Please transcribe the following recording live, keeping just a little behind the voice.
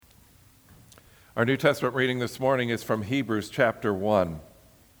Our New Testament reading this morning is from Hebrews chapter 1,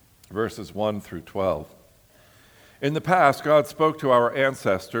 verses 1 through 12. In the past, God spoke to our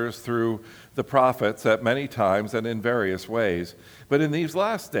ancestors through the prophets at many times and in various ways. But in these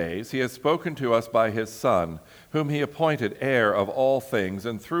last days, he has spoken to us by his Son, whom he appointed heir of all things,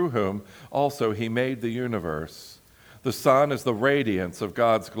 and through whom also he made the universe. The Son is the radiance of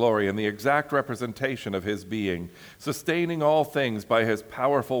God's glory and the exact representation of his being, sustaining all things by his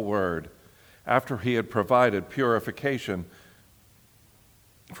powerful word. After he had provided purification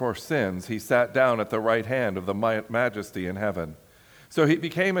for sins, he sat down at the right hand of the majesty in heaven. So he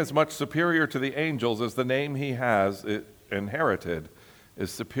became as much superior to the angels as the name he has inherited is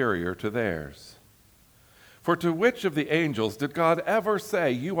superior to theirs. For to which of the angels did God ever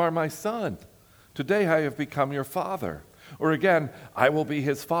say, "You are my son. Today I have become your father"? Or again, "I will be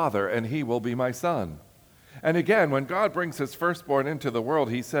his father, and he will be my son"? And again, when God brings his firstborn into the world,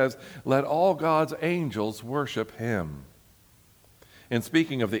 he says, "Let all God's angels worship him." In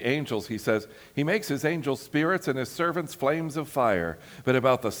speaking of the angels, he says, "He makes his angels spirits and his servants flames of fire." But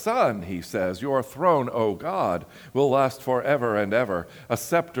about the Son, he says, "Your throne, O God, will last forever and ever. A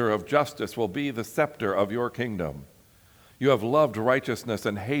scepter of justice will be the scepter of your kingdom. You have loved righteousness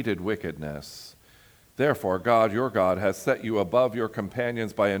and hated wickedness. Therefore, God, your God, has set you above your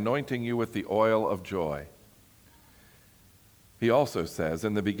companions by anointing you with the oil of joy." He also says,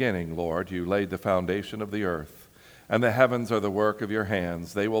 "In the beginning, Lord, you laid the foundation of the earth, and the heavens are the work of your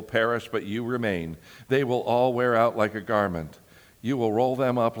hands. They will perish, but you remain. They will all wear out like a garment. You will roll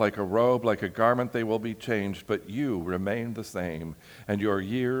them up like a robe, like a garment they will be changed, but you remain the same, and your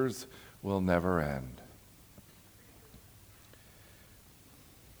years will never end."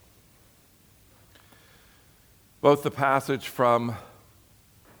 Both the passage from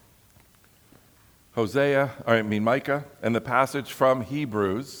Micah, and the passage from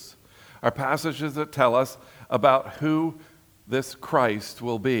Hebrews are passages that tell us about who this Christ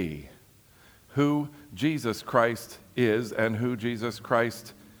will be, who Jesus Christ is, and who Jesus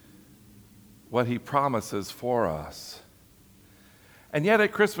Christ, what he promises for us. And yet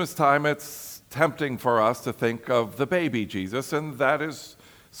at Christmas time, it's tempting for us to think of the baby Jesus, and that is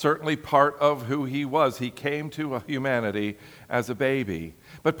certainly part of who he was. He came to humanity as a baby.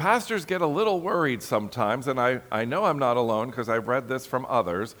 But pastors get a little worried sometimes, and I know I'm not alone because I've read this from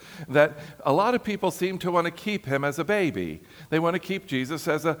others, that a lot of people seem to want to keep him as a baby. They want to keep Jesus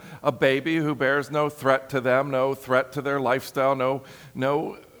as a baby who bears no threat to them, no threat to their lifestyle,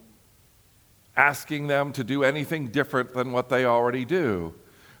 no asking them to do anything different than what they already do.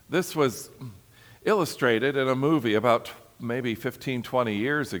 This was illustrated in a movie about maybe 15, 20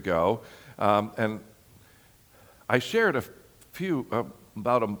 years ago, and I shared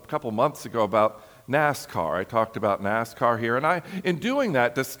about a couple months ago about NASCAR. I talked about NASCAR here, and I, in doing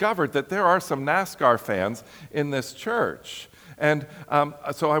that, discovered that there are some NASCAR fans in this church. And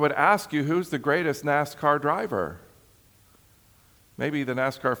so I would ask you, who's the greatest NASCAR driver? Maybe the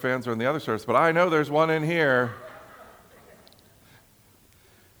NASCAR fans are in the other service, but I know there's one in here.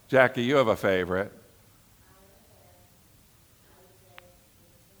 Jackie, you have a favorite.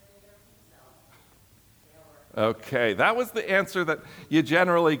 Okay, that was the answer that you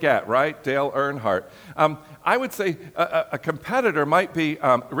generally get, right? Dale Earnhardt. I would say a competitor might be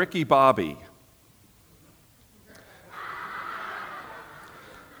Ricky Bobby.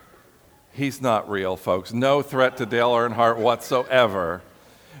 He's not real, folks. No threat to Dale Earnhardt whatsoever.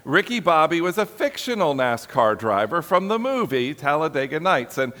 Ricky Bobby was a fictional NASCAR driver from the movie Talladega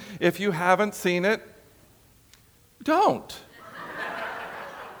Nights, and if you haven't seen it, don't.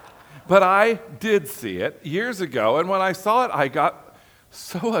 But I did see it years ago, and when I saw it, I got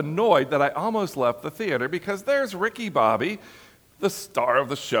so annoyed that I almost left the theater because there's Ricky Bobby, the star of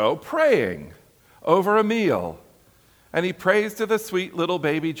the show, praying over a meal. And he prays to the sweet little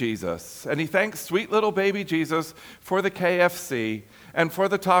baby Jesus, and he thanks sweet little baby Jesus for the KFC, and for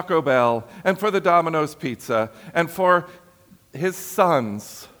the Taco Bell, and for the Domino's Pizza, and for his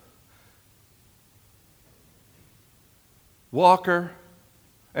sons, Walker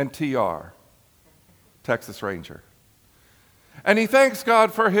and TR, Texas Ranger. And he thanks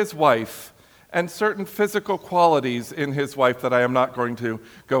God for his wife and certain physical qualities in his wife that I am not going to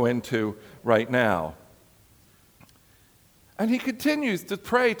go into right now. And he continues to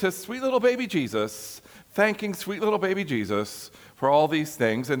pray to sweet little baby Jesus, thanking sweet little baby Jesus for all these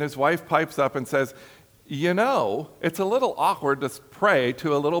things. And his wife pipes up and says, "You know, it's a little awkward to pray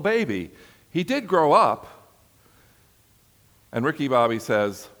to a little baby. He did grow up." And Ricky Bobby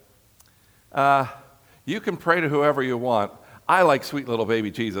says, "You can pray to whoever you want. I like sweet little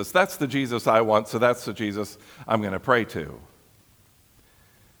baby Jesus. That's the Jesus I want, so that's the Jesus I'm going to pray to."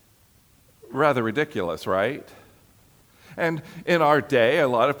 rather ridiculous, right? And in our day, a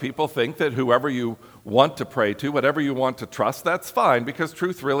lot of people think that whoever you want to pray to, whatever you want to trust, that's fine, because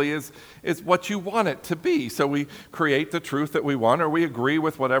truth really is what you want it to be. So we create the truth that we want, or we agree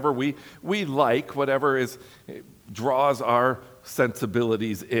with whatever we like, whatever draws our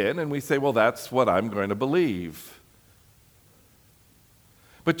sensibilities in, and we say, well, that's what I'm going to believe.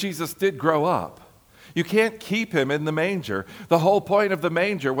 But Jesus did grow up. You can't keep him in the manger. The whole point of the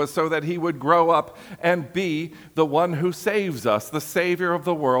manger was so that he would grow up and be the one who saves us, the Savior of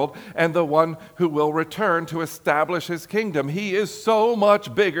the world, and the one who will return to establish his kingdom. He is so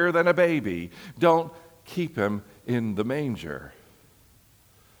much bigger than a baby. Don't keep him in the manger.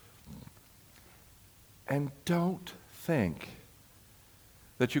 And don't think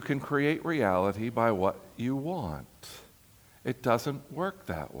that you can create reality by what you want. It doesn't work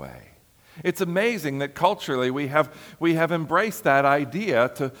that way. It's amazing that culturally we have embraced that idea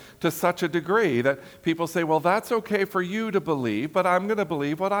to such a degree that people say, well, that's okay for you to believe, but I'm going to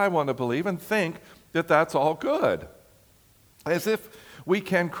believe what I want to believe and think that that's all good. As if we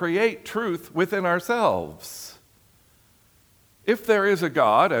can create truth within ourselves. If there is a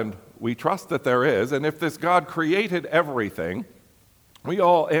God, and we trust that there is, and if this God created everything, we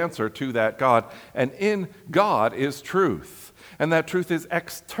all answer to that God, and in God is truth, and that truth is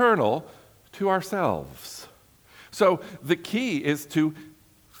external to ourselves. So the key is to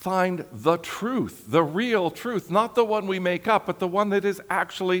find the truth, the real truth, not the one we make up, but the one that is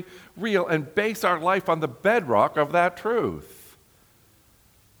actually real, and base our life on the bedrock of that truth.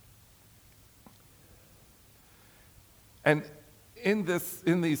 And in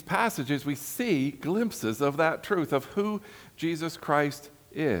these passages, we see glimpses of that truth, of who Jesus Christ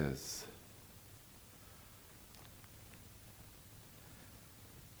is.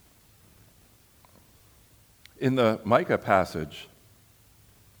 In the Micah passage,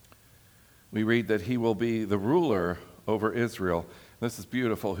 we read that he will be the ruler over Israel. This is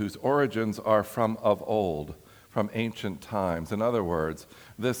beautiful, whose origins are from of old, from ancient times. In other words,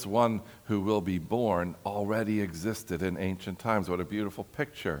 this one who will be born already existed in ancient times. What a beautiful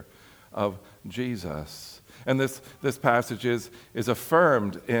picture of Jesus. And this passage is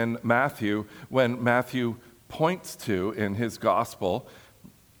affirmed in Matthew when Matthew points to, in his gospel,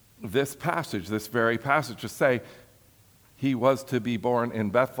 this very passage, to say he was to be born in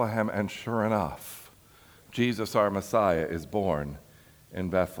Bethlehem, and sure enough, Jesus, our Messiah, is born in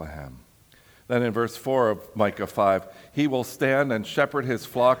Bethlehem. Then in verse 4 of Micah 5, he will stand and shepherd his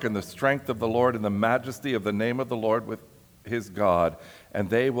flock in the strength of the Lord, in the majesty of the name of the Lord with his God,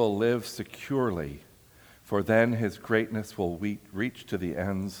 and they will live securely, for then his greatness will reach to the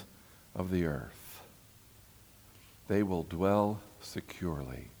ends of the earth. They will dwell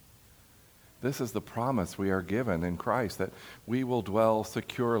securely. This is the promise we are given in Christ, that we will dwell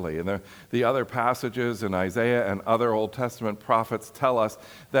securely. And the other passages in Isaiah and other Old Testament prophets tell us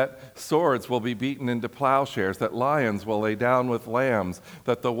that swords will be beaten into plowshares, that lions will lay down with lambs,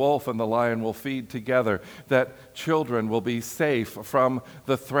 that the wolf and the lion will feed together, that children will be safe from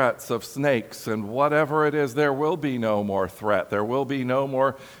the threats of snakes. And whatever it is, there will be no more threat. There will be no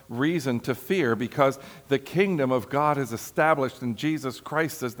more reason to fear, because the kingdom of God is established, and Jesus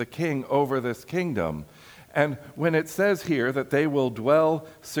Christ is the king over this kingdom. And when it says here that they will dwell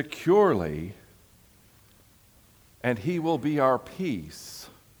securely and he will be our peace,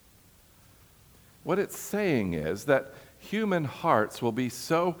 what it's saying is that human hearts will be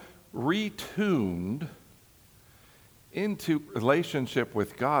so retuned into relationship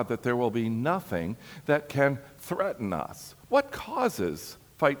with God that there will be nothing that can threaten us. What causes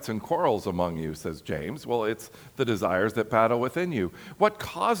fights and quarrels among you, says James? Well, it's the desires that battle within you. What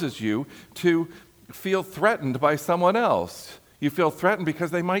causes you to feel threatened by someone else? You feel threatened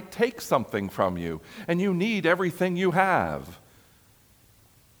because they might take something from you, and you need everything you have.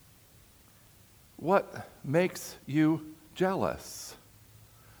 What makes you jealous?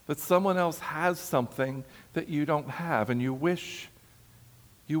 That someone else has something that you don't have, and you wish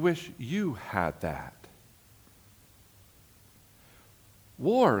you had that.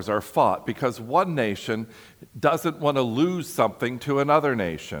 Wars are fought because one nation doesn't want to lose something to another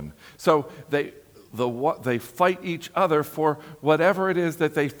nation. So they fight each other for whatever it is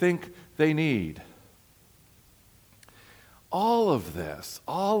that they think they need. All of this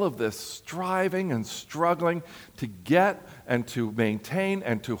striving and struggling to get and to maintain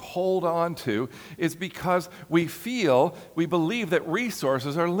and to hold on to is because we believe that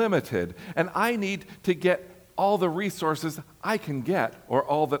resources are limited, and I need to get all the resources I can get, or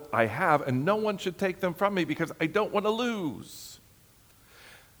all that I have, and no one should take them from me because I don't want to lose.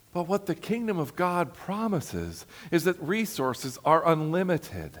 But what the kingdom of God promises is that resources are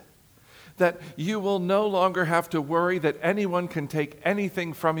unlimited, that you will no longer have to worry that anyone can take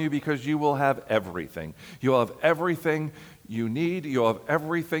anything from you because you will have everything. You'll have everything you need. You'll have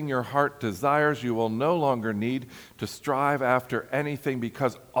everything your heart desires. You will no longer need to strive after anything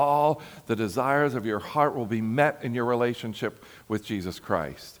because all the desires of your heart will be met in your relationship with Jesus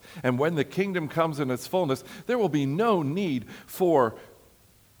Christ. And when the kingdom comes in its fullness, there will be no need for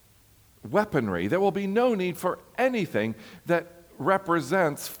weaponry. There will be no need for anything that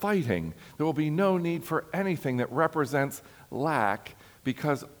represents fighting. There will be no need for anything that represents lack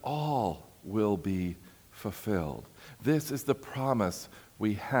because all will be fulfilled. This is the promise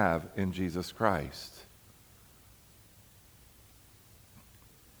we have in Jesus Christ.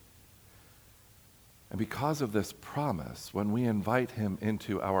 And because of this promise, when we invite him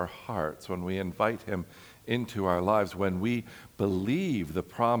into our hearts, when we invite him into our lives, when we believe the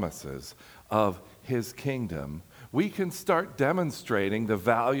promises of his kingdom, we can start demonstrating the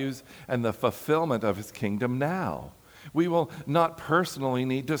values and the fulfillment of his kingdom now. We will not personally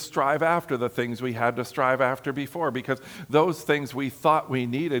need to strive after the things we had to strive after before, because those things we thought we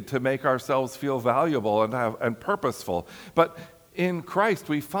needed to make ourselves feel valuable and purposeful. But in Christ,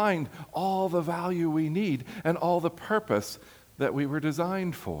 we find all the value we need and all the purpose that we were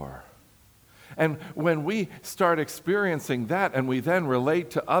designed for. And when we start experiencing that and we then relate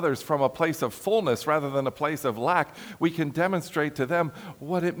to others from a place of fullness rather than a place of lack, we can demonstrate to them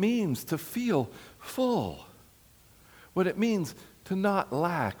what it means to feel full, what it means to not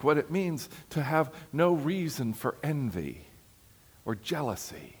lack, what it means to have no reason for envy or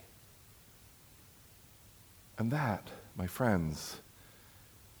jealousy. And that, my friends,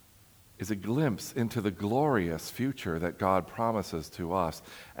 is a glimpse into the glorious future that God promises to us.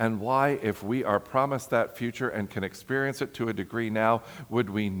 And why, if we are promised that future and can experience it to a degree now,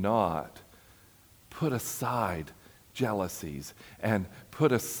 would we not put aside jealousies and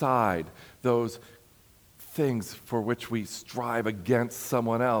put aside those things for which we strive against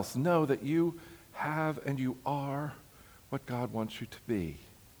someone else? Know that you have and you are what God wants you to be.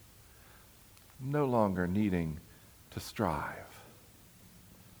 No longer needing to strive.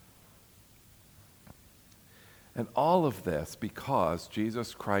 And all of this because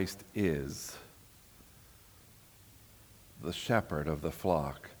Jesus Christ is the shepherd of the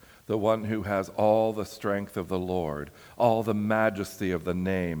flock, the one who has all the strength of the Lord, all the majesty of the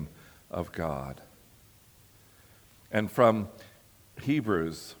name of God. And from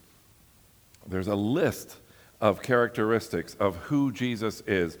Hebrews, there's a list of characteristics of who Jesus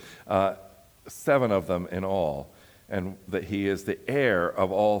is, 7 of them in all, and that he is the heir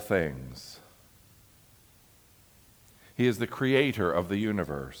of all things. He is the creator of the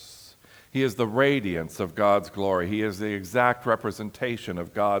universe. He is the radiance of God's glory. He is the exact representation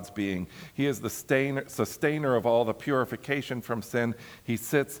of God's being. He is the sustainer of all the purification from sin. He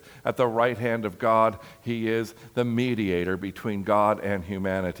sits at the right hand of God. He is the mediator between God and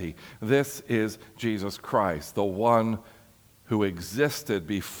humanity. This is Jesus Christ, the one who existed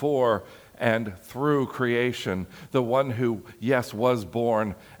before and through creation, the one who, yes, was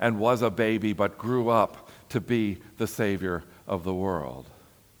born and was a baby, but grew up to be the Savior of the world.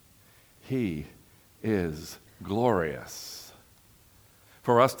 He is glorious.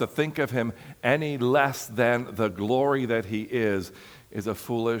 For us to think of him any less than the glory that he is a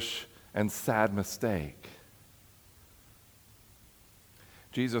foolish and sad mistake.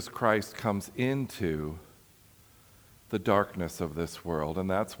 Jesus Christ comes into the darkness of this world, and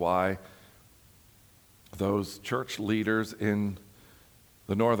that's why those church leaders in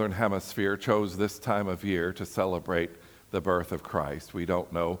the Northern Hemisphere chose this time of year to celebrate the birth of Christ. We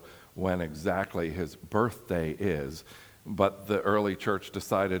don't know when exactly his birthday is, but the early church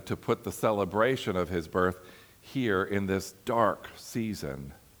decided to put the celebration of his birth here in this dark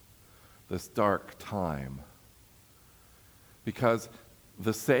season, this dark time. Because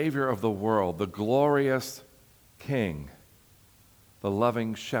the Savior of the world, the glorious King, the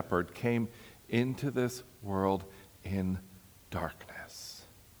loving shepherd, came into this world in darkness,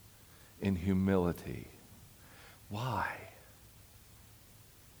 in humility. Why?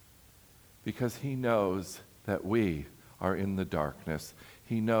 Because he knows that we are in the darkness.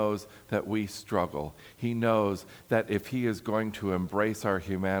 He knows that we struggle. He knows that if he is going to embrace our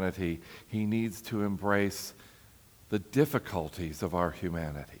humanity, he needs to embrace the difficulties of our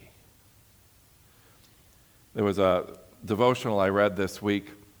humanity. There was a devotional I read this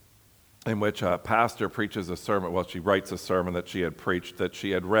week in which a pastor preaches a sermon. Well, she writes a sermon that she had preached, that she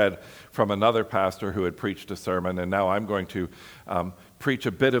had read from another pastor who had preached a sermon, and now I'm going to preach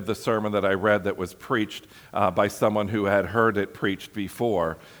a bit of the sermon that I read that was preached by someone who had heard it preached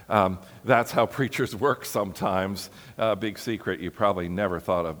before. That's how preachers work sometimes. Big secret you probably never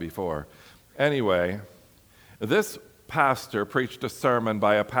thought of before. Anyway, this pastor preached a sermon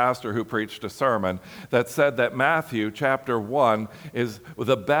by a pastor who preached a sermon that said that Matthew chapter 1 is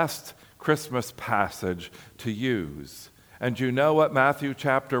the best Christmas passage to use. And you know what Matthew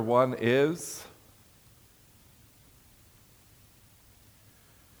chapter 1 is?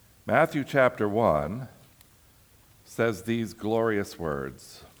 Matthew chapter 1 says these glorious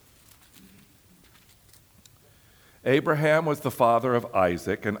words. Abraham was the father of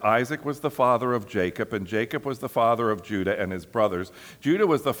Isaac, and Isaac was the father of Jacob, and Jacob was the father of Judah and his brothers. Judah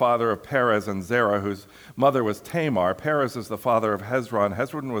was the father of Perez and Zerah, whose mother was Tamar. Perez is the father of Hezron.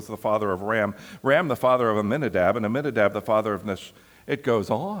 Hezron was the father of Ram. Ram the father of Amminadab, and Amminadab the father of Nish. It goes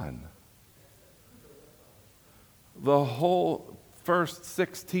on. The whole first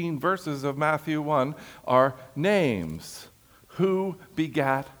 16 verses of Matthew 1 are names. Who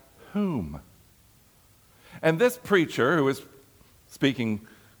begat whom? And this preacher, who is speaking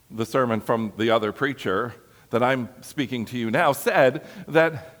the sermon from the other preacher that I'm speaking to you now, said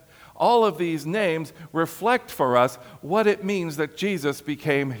that all of these names reflect for us what it means that Jesus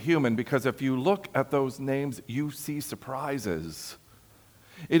became human, because if you look at those names, you see surprises.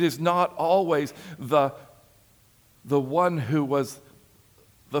 It is not always the one who was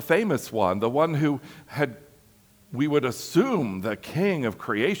the famous one, the one who we would assume the king of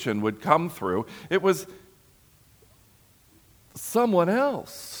creation would come through. It was someone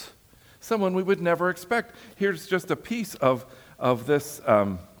else, someone we would never expect. Here's just a piece of this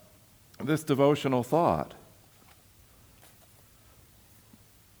devotional thought.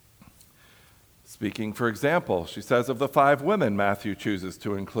 Speaking, for example, she says of the 5 women Matthew chooses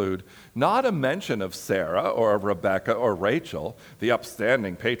to include, not a mention of Sarah or of Rebekah or Rachel, the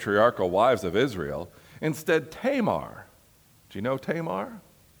upstanding patriarchal wives of Israel. Instead, Tamar. Do you know Tamar?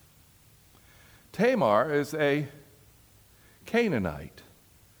 Tamar is a Canaanite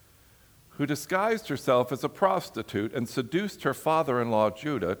who disguised herself as a prostitute and seduced her father-in-law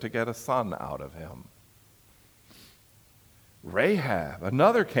Judah to get a son out of him. Rahab,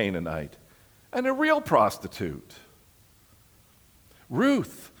 another Canaanite, and a real prostitute.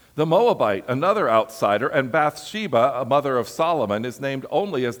 Ruth, the Moabite, another outsider, and Bathsheba, a mother of Solomon, is named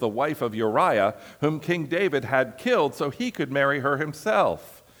only as the wife of Uriah, whom King David had killed so he could marry her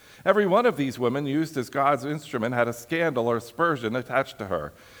himself. Every one of these women, used as God's instrument, had a scandal or aspersion attached to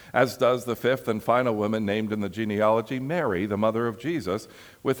her, as does the 5th and final woman named in the genealogy, Mary, the mother of Jesus,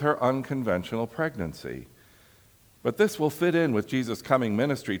 with her unconventional pregnancy. But this will fit in with Jesus' coming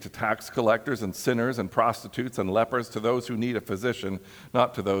ministry to tax collectors and sinners and prostitutes and lepers, to those who need a physician,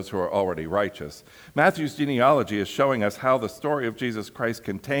 not to those who are already righteous. Matthew's genealogy is showing us how the story of Jesus Christ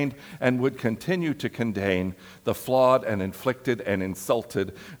contained and would continue to contain the flawed and inflicted and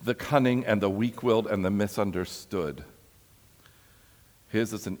insulted, the cunning and the weak-willed and the misunderstood.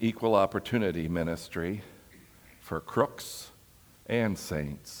 His is an equal opportunity ministry for crooks and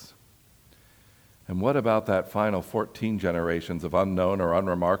saints. And what about that final 14 generations of unknown or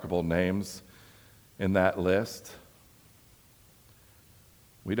unremarkable names in that list?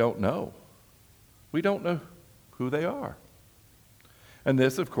 We don't know. We don't know who they are. And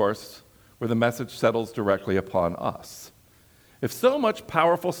this, of course, where the message settles directly upon us. If so much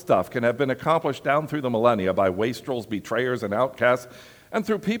powerful stuff can have been accomplished down through the millennia by wastrels, betrayers, and outcasts, and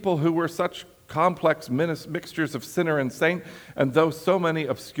through people who were such complex mixtures of sinner and saint, and though so many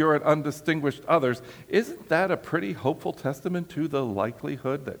obscure and undistinguished others, isn't that a pretty hopeful testament to the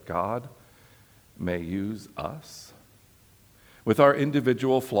likelihood that God may use us? With our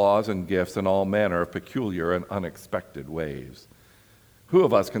individual flaws and gifts in all manner of peculiar and unexpected ways. Who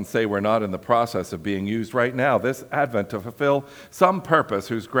of us can say we're not in the process of being used right now, this Advent, to fulfill some purpose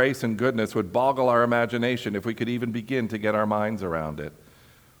whose grace and goodness would boggle our imagination if we could even begin to get our minds around it?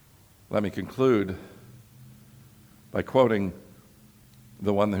 Let me conclude by quoting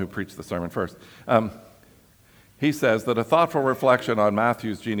the one who preached the sermon first. He says that a thoughtful reflection on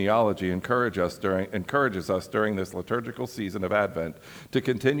Matthew's genealogy encourages us during this liturgical season of Advent to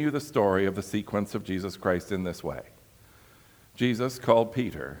continue the story of the sequence of Jesus Christ in this way. Jesus called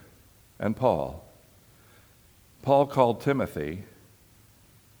Peter and Paul. Paul called Timothy.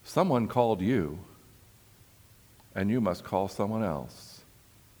 Someone called you, and you must call someone else.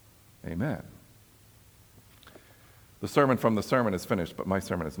 Amen. The sermon from the sermon is finished, but my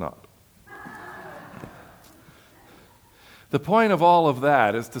sermon is not. The point of all of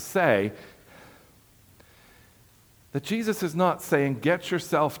that is to say that Jesus is not saying, get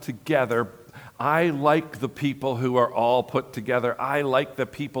yourself together, I like the people who are all put together. I like the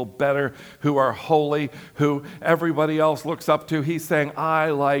people better who are holy, who everybody else looks up to. He's saying, I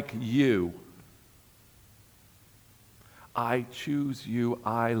like you. I choose you.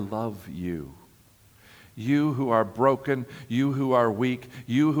 I love you. You who are broken, you who are weak,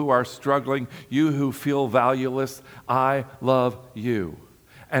 you who are struggling, you who feel valueless, I love you.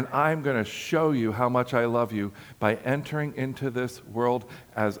 And I'm going to show you how much I love you by entering into this world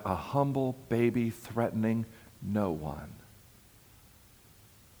as a humble baby threatening no one.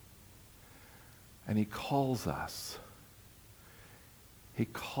 And he calls us. He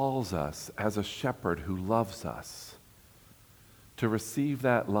calls us as a shepherd who loves us to receive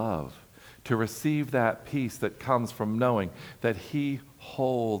that love, to receive that peace that comes from knowing that he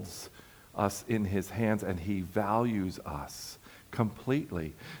holds us in his hands and he values us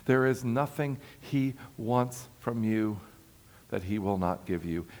completely. There is nothing he wants from you that he will not give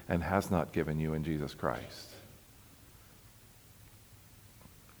you and has not given you in Jesus Christ.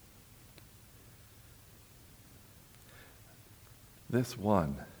 This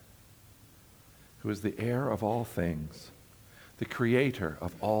one, who is the heir of all things, the creator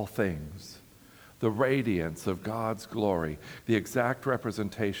of all things, the radiance of God's glory, the exact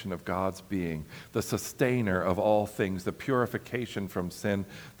representation of God's being, the sustainer of all things, the purification from sin,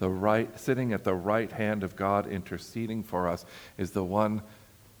 sitting at the right hand of God, interceding for us, is the one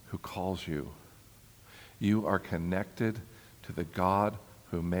who calls you. You are connected to the God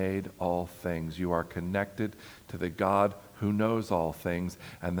who made all things. You are connected to the God who knows all things,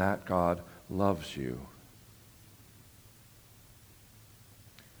 and that God loves you.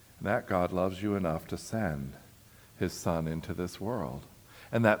 That God loves you enough to send his Son into this world.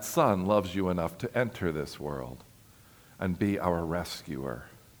 And that Son loves you enough to enter this world and be our rescuer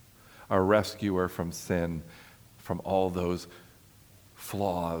from sin, from all those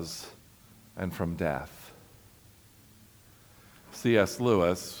flaws, and from death. C.S.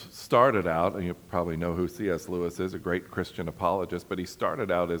 Lewis started out, and you probably know who C.S. Lewis is, a great Christian apologist, but he started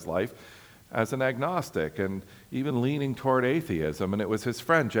out his life as an agnostic and even leaning toward atheism. And it was his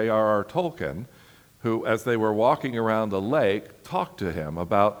friend J.R.R. Tolkien who, as they were walking around a lake, talked to him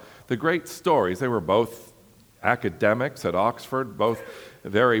about the great stories. They were both academics at Oxford, both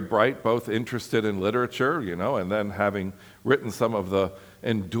very bright, both interested in literature, and then having written some of the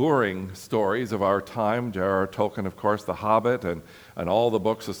enduring stories of our time. J.R.R. Tolkien, of course, The Hobbit and all the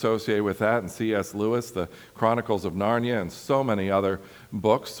books associated with that, and C.S. Lewis, The Chronicles of Narnia, and so many other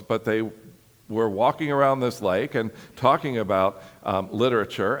books. But they were walking around this lake and talking about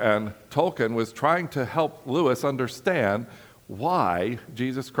literature, and Tolkien was trying to help Lewis understand why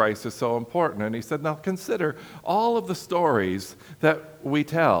Jesus Christ is so important. And he said, now consider all of the stories that we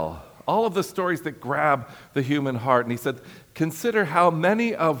tell, all of the stories that grab the human heart. And he said, consider how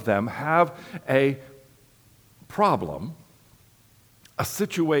many of them have a problem, a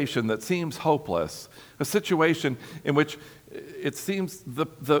situation that seems hopeless, a situation in which it seems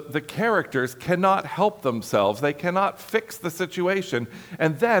the characters cannot help themselves. They cannot fix the situation.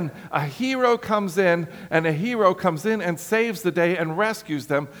 And then a hero comes in and saves the day and rescues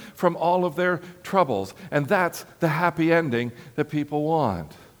them from all of their troubles. And that's the happy ending that people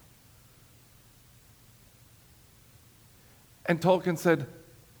want. And Tolkien said,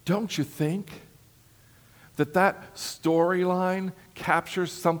 don't you think that storyline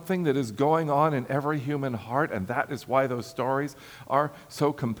captures something that is going on in every human heart, and that is why those stories are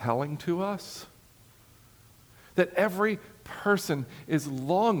so compelling to us? That every person is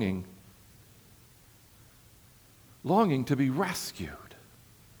longing to be rescued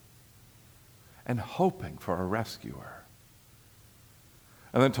and hoping for a rescuer.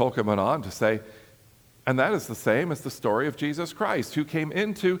 And then Tolkien went on to say, and that is the same as the story of Jesus Christ, who came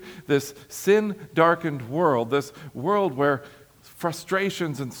into this sin-darkened world, this world where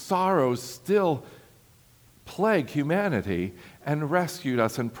frustrations and sorrows still plague humanity, and rescued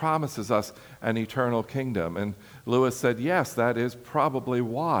us and promises us an eternal kingdom. And Lewis said, yes, that is probably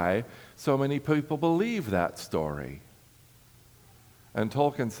why so many people believe that story. And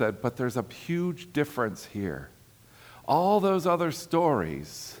Tolkien said, but there's a huge difference here. All those other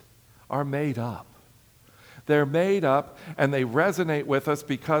stories are made up. They're made up, and they resonate with us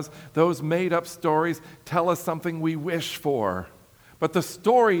because those made-up stories tell us something we wish for. But the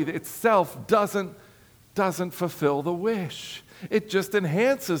story itself doesn't fulfill the wish. It just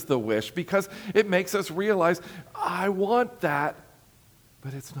enhances the wish because it makes us realize, I want that,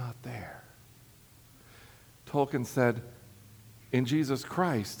 but it's not there. Tolkien said, in Jesus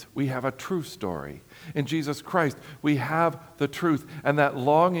Christ, we have a true story. In Jesus Christ, we have the truth. And that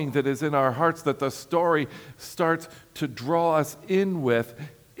longing that is in our hearts that the story starts to draw us in with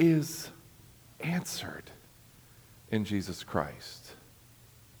is answered in Jesus Christ.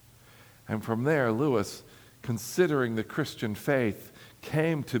 And from there, Lewis, considering the Christian faith,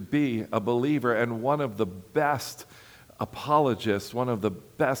 came to be a believer and one of the best apologists, one of the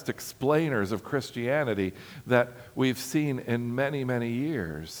best explainers of Christianity that we've seen in many, many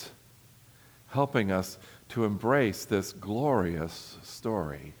years, helping us to embrace this glorious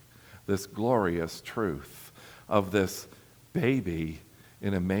story, this glorious truth of this baby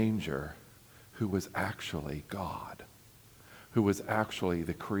in a manger who was actually God, who was actually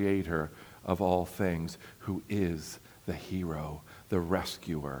the creator of all things, who is the hero, the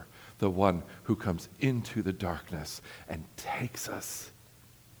rescuer, the one who comes into the darkness and takes us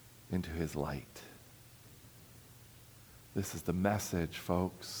into his light. This is the message,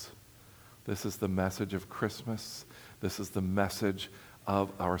 folks. This is the message of Christmas. This is the message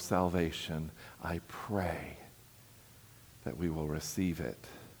of our salvation. I pray that we will receive it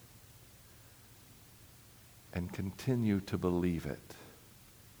and continue to believe it.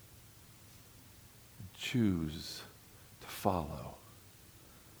 Choose to follow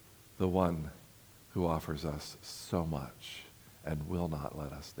the one who offers us so much and will not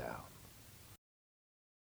let us down.